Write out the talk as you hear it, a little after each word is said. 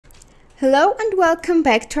Hello and welcome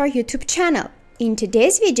back to our YouTube channel. In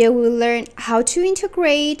today's video, we will learn how to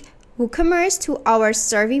integrate WooCommerce to our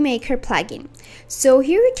Survey Maker plugin. So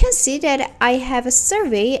here you can see that I have a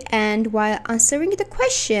survey, and while answering the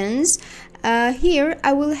questions, here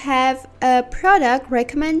I will have a product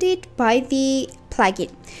recommended by the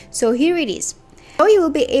plugin. So here it is. So you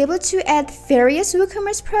will be able to add various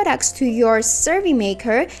WooCommerce products to your Survey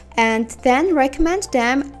Maker and then recommend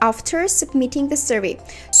them after submitting the survey.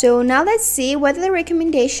 So now let's see whether the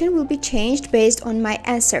recommendation will be changed based on my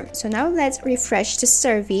answer. So now let's refresh the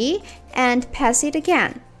survey and pass it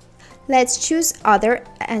again. Let's choose other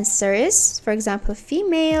answers, for example,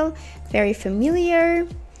 female, very familiar.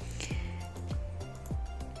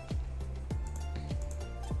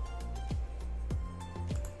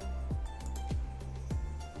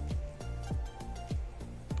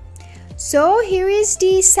 So here is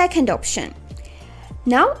the second option.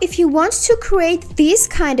 Now, if you want to create this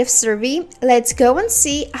kind of survey, let's go and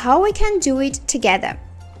see how we can do it together.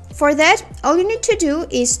 For that, all you need to do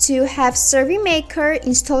is to have Survey Maker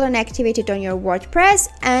installed and activated on your WordPress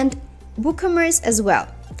and WooCommerce as well.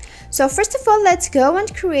 So first of all, let's go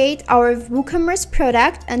and create our WooCommerce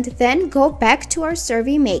product and then go back to our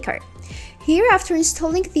Survey Maker. Here, after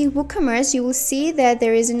installing the WooCommerce, you will see that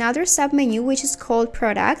there is another submenu which is called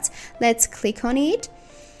Products. Let's click on it.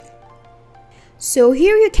 So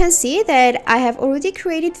here you can see that I have already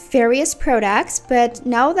created various products, but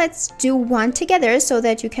now let's do one together so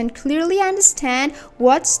that you can clearly understand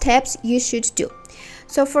what steps you should do.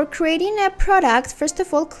 So for creating a product, first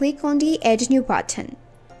of all, click on the Add New button.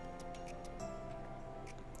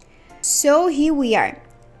 So here we are.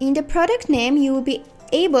 In the product name, you will be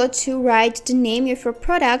able to write the name of your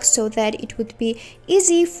product so that it would be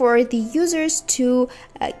easy for the users to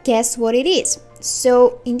guess what it is.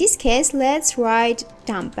 So in this case, let's write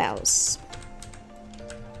dumbbells.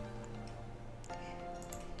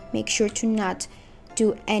 Make sure to not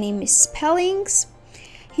do any misspellings.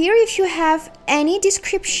 Here, if you have any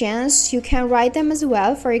descriptions, you can write them as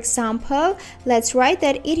well. For example, let's write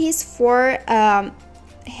that it is for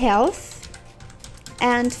health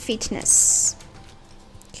and fitness.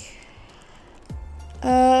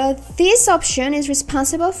 This option is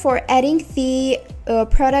responsible for adding the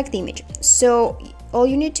product image. So all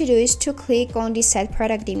you need to do is to click on the Set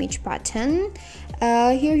Product Image button.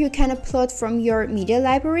 Here you can upload from your media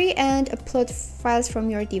library and upload files from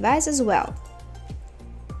your device as well.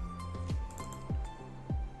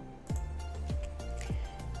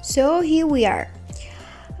 So here we are.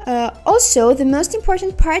 Also, the most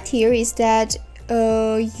important part here is that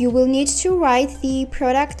you will need to write the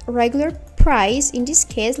product regular price. In this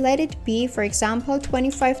case, let it be, for example,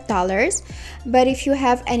 $25, but if you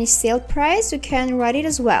have any sale price, you can write it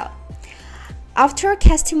as well. After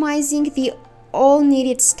customizing the all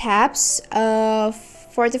needed steps,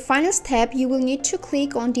 for the final step, you will need to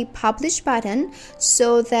click on the Publish button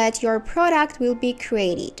so that your product will be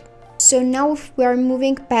created. So now if we are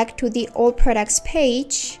moving back to the All Products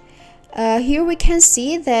page, here we can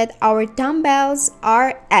see that our dumbbells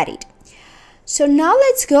are added. So now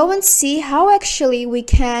let's go and see how actually we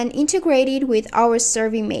can integrate it with our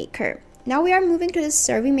Survey Maker. Now we are moving to the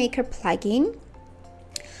Survey Maker plugin.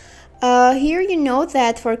 Here you know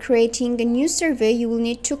that for creating a new survey, you will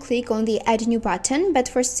need to click on the Add New button, but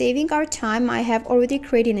for saving our time, I have already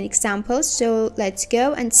created an example, so let's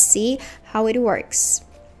go and see how it works.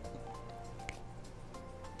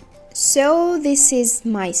 So this is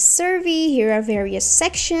my survey. Here are various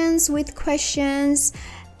sections with questions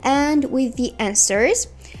and with the answers.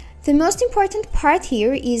 The most important part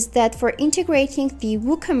here is that for integrating the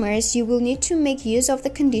WooCommerce, you will need to make use of the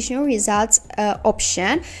conditional results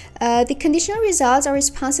option. The conditional results are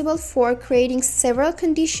responsible for creating several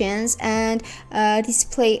conditions and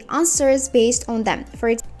display answers based on them.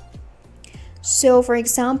 So for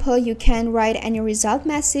example, you can write any result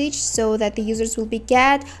message so that the users will be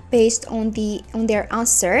get based on their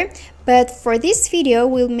answer. But for this video,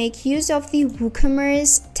 we'll make use of the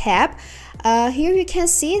WooCommerce tab. Here you can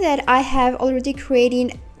see that I have already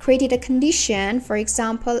created a condition. For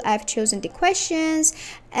example, I've chosen the questions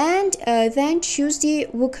and then choose the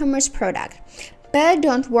WooCommerce product. But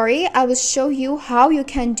don't worry, I will show you how you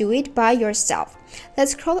can do it by yourself.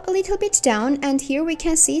 Let's scroll a little bit down, and here we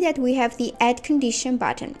can see that we have the Add Condition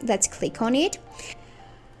button. Let's click on it.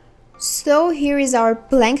 So here is our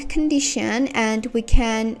blank condition, and we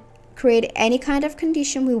can create any kind of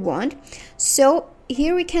condition we want. So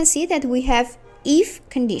here we can see that we have if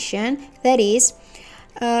condition, that is,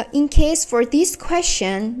 in case for this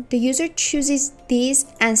question, the user chooses this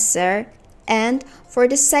answer, and for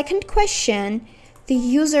the second question, the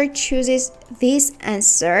user chooses this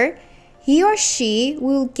answer, he or she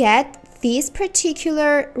will get this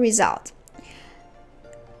particular result.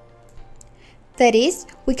 That is,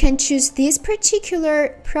 we can choose this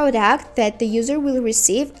particular product that the user will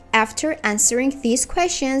receive after answering these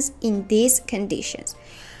questions in these conditions.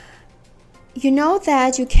 You know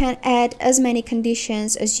that you can add as many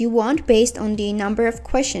conditions as you want based on the number of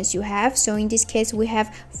questions you have. So in this case, we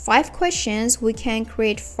have 5 questions. We can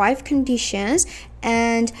create 5 conditions,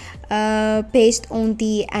 and based on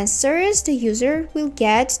the answers, the user will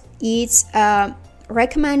get its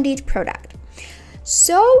recommended product.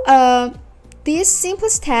 So these simple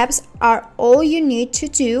steps are all you need to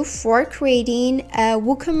do for creating a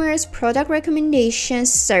WooCommerce product recommendation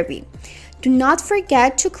survey. Do not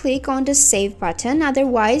forget to click on the save button,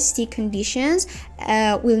 otherwise the conditions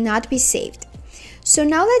will not be saved. So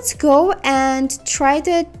now let's go and try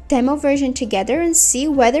the demo version together and see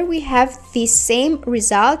whether we have the same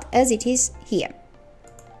result as it is here.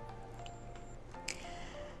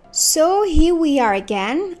 So here we are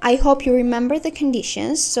again. I hope you remember the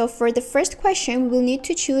conditions. So for the first question, we will need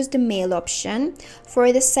to choose the mail option.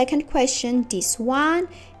 For the second question, this one.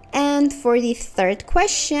 And for the third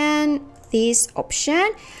question, this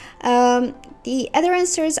option. The other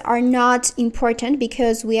answers are not important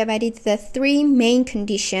because we have added the 3 main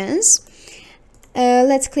conditions.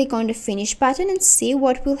 Let's click on the finish button and see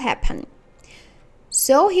what will happen.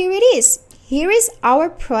 So here it is. Here is our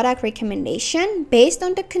product recommendation based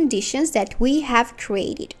on the conditions that we have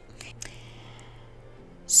created.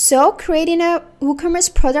 So creating a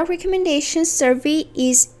WooCommerce product recommendation survey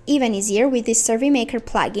is even easier with the Survey Maker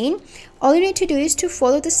plugin. All you need to do is to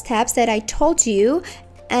follow the steps that I told you,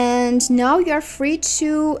 and now you are free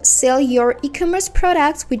to sell your e-commerce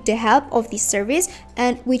products with the help of this service.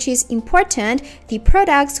 And which is important, the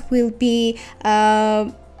products will be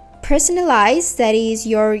personalized, that is,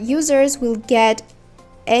 your users will get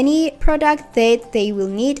any product that they will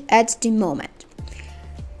need at the moment.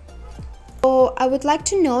 So I would like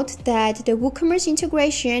to note that the WooCommerce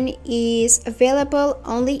integration is available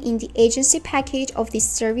only in the agency package of the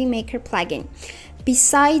Survey Maker plugin.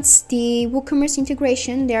 Besides the WooCommerce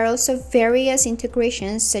integration, there are also various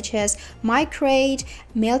integrations such as MyCrate,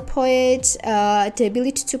 MailPoet, the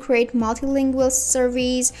ability to create multilingual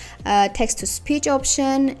surveys, text-to-speech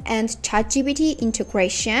option, and ChatGPT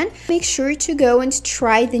integration. Make sure to go and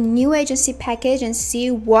try the new agency package and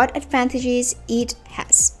see what advantages it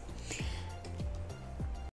has.